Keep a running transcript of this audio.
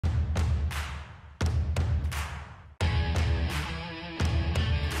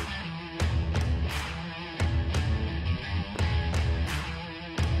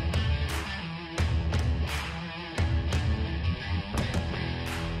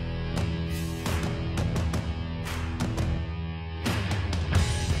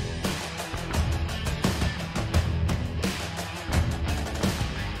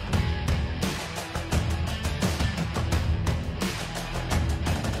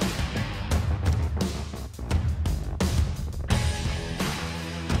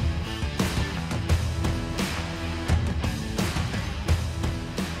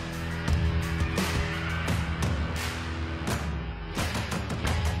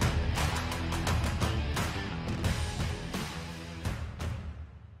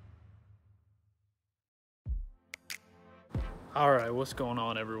All right, what's going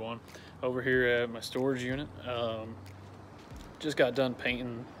on, everyone? Over here at my storage unit. Just got done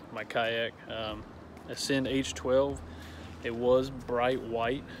painting my kayak. Ascend H12. It was bright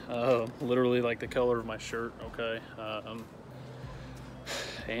white, literally like the color of my shirt. Okay,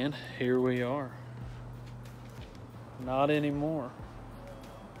 and here we are. Not anymore.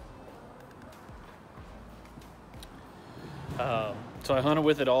 So I hunted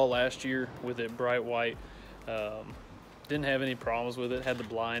with it all last year with it bright white. Didn't have any problems with it. Had the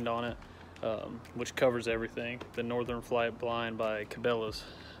blind on it, which covers everything. The Northern Flight blind by Cabela's.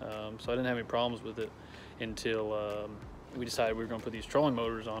 So I didn't have any problems with it until we decided we were going to put these trolling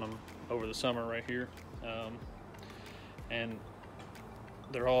motors on them over the summer right here. And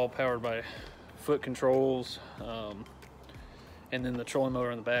they're all powered by foot controls. And then the trolling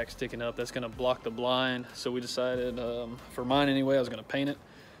motor in the back sticking up, that's going to block the blind. So we decided, for mine anyway, I was going to paint it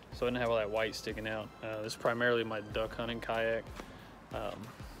so I didn't have all that white sticking out. This is primarily my duck hunting kayak.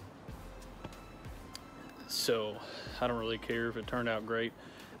 So I don't really care if it turned out great.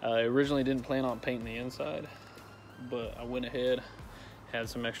 I originally didn't plan on painting the inside, but I went ahead, had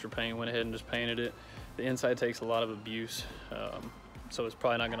some extra paint, went ahead and just painted it. The inside takes a lot of abuse, so it's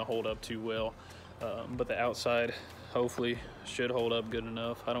probably not going to hold up too well. But the outside hopefully should hold up good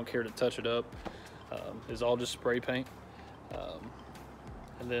enough. I don't care to touch it up. It's all just spray paint.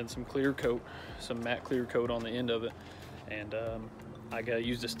 And then some clear coat, some matte clear coat on the end of it. And I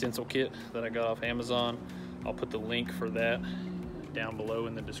used a stencil kit that I got off Amazon. I'll put the link for that down below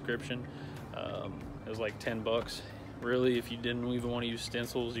in the description. It was like 10 bucks. Really, if you didn't even want to use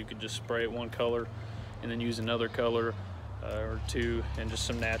stencils, you could just spray it one color and then use another color or two, and just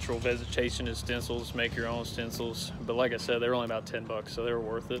some natural vegetation as stencils. Make your own stencils. But like I said, they were only about 10 bucks, so they were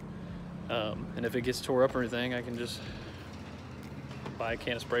worth it. And if it gets tore up or anything, I can just buy a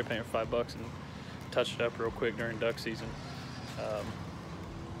can of spray paint for 5 bucks and touch it up real quick during duck season.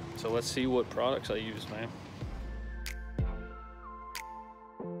 So let's see what products I use, man.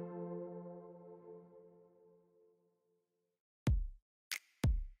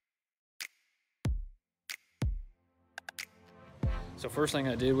 So first thing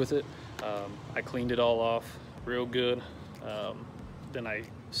I did with it, I cleaned it all off real good. Then I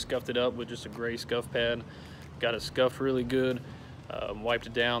scuffed it up with just a gray scuff pad. Got it scuffed really good. Wiped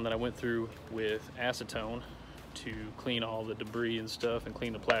it down. Then I went through with acetone to clean all the debris and stuff and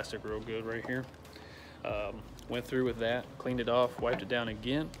clean the plastic real good right here. Went through with that, cleaned it off, wiped it down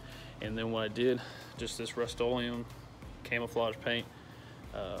again, and then what I did, just this Rust-Oleum camouflage paint,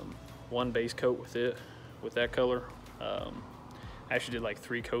 one base coat with it, with that color. I actually did like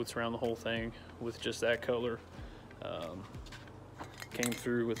 3 coats around the whole thing with just that color. Came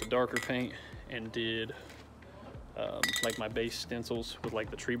through with the darker paint and did like my base stencils with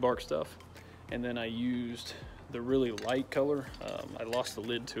like the tree bark stuff. And then I used the really light color. I lost the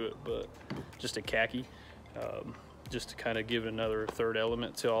lid to it, but just a khaki, just to kind of give another third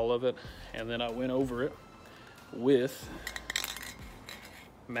element to all of it. And then I went over it with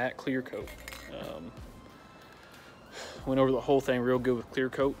matte clear coat. Went over the whole thing real good with clear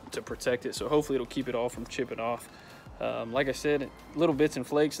coat to protect it, so hopefully it'll keep it all from chipping off. Like I said, little bits and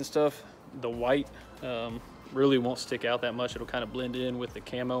flakes and stuff, the white really won't stick out that much. It'll kind of blend in with the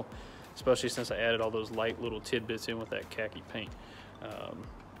camo, especially since I added all those light little tidbits in with that khaki paint.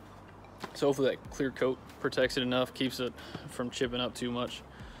 So hopefully that clear coat protects it enough, keeps it from chipping up too much.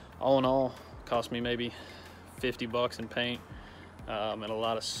 All in all, cost me maybe 50 bucks in paint and a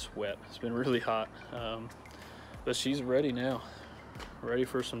lot of sweat. It's been really hot. But she's ready now, ready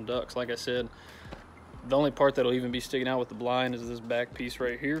for some ducks. Like I said, the only part that'll even be sticking out with the blind is this back piece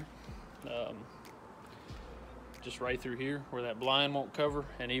right here. Just right through here where that blind won't cover,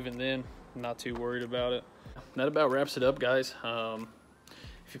 and even then, not too worried about it. That about wraps it up, guys.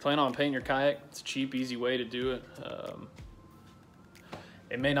 If you plan on painting your kayak, it's a cheap, easy way to do it.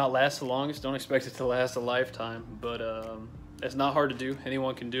 It may not last the longest, don't expect it to last a lifetime, but it's not hard to do.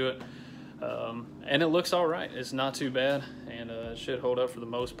 Anyone can do it. And it looks all right. It's not too bad, and it should hold up for the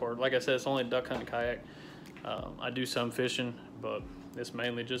most part. Like I said, it's only a duck hunting kayak. I do some fishing, but it's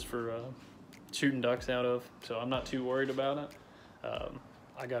mainly just for shooting ducks out of, so I'm not too worried about it.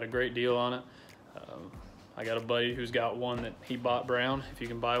 I got a great deal on it. I got a buddy who's got one that he bought brown. If you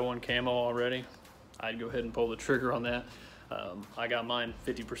can buy one camo already, I'd go ahead and pull the trigger on that. I got mine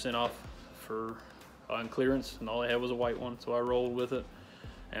 50% off on clearance, and all I had was a white one, so I rolled with it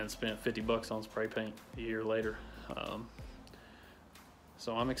and spent 50 bucks on spray paint a year later.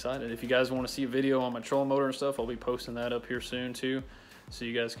 So I'm excited. If you guys want to see a video on my trolling motor and stuff, I'll be posting that up here soon too, so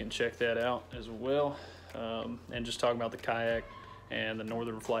you guys can check that out as well. And just talking about the kayak and the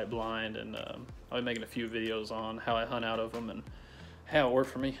Northern Flight blind and I'll be making a few videos on how I hunt out of them and how it worked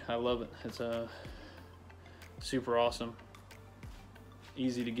for me. I love it. It's super awesome.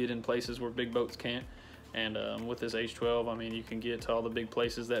 Easy to get in places where big boats can't. And with this H12, I mean, you can get to all the big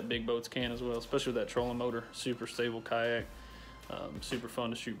places that big boats can as well, especially with that trolling motor. Super stable kayak, super fun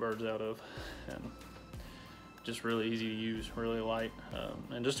to shoot birds out of, and just really easy to use, really light,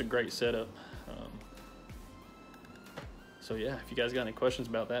 and just a great setup. So yeah, if you guys got any questions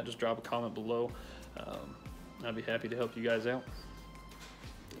about that, just drop a comment below. I'd be happy to help you guys out.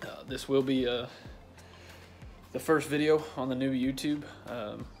 This will be the first video on the new YouTube,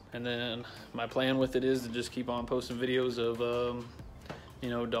 and then my plan with it is to just keep on posting videos of you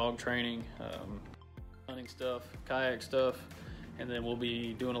know, dog training, hunting stuff, kayak stuff, and then we'll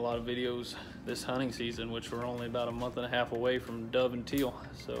be doing a lot of videos this hunting season, which we're only about a month and a half away from dove and teal.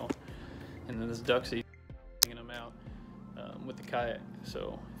 So, and then this duck season, bringing them out with the kayak.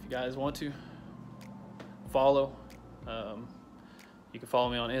 So if you guys want to follow, you can follow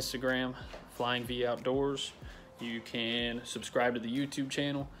me on Instagram, Flying V Outdoors. You can subscribe to the YouTube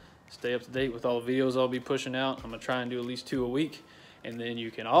channel, stay up to date with all the videos I'll be pushing out. I'm gonna try and do at least 2 a week. And then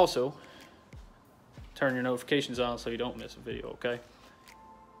you can also turn your notifications on so you don't miss a video, okay?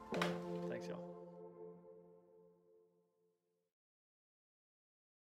 Thanks, y'all.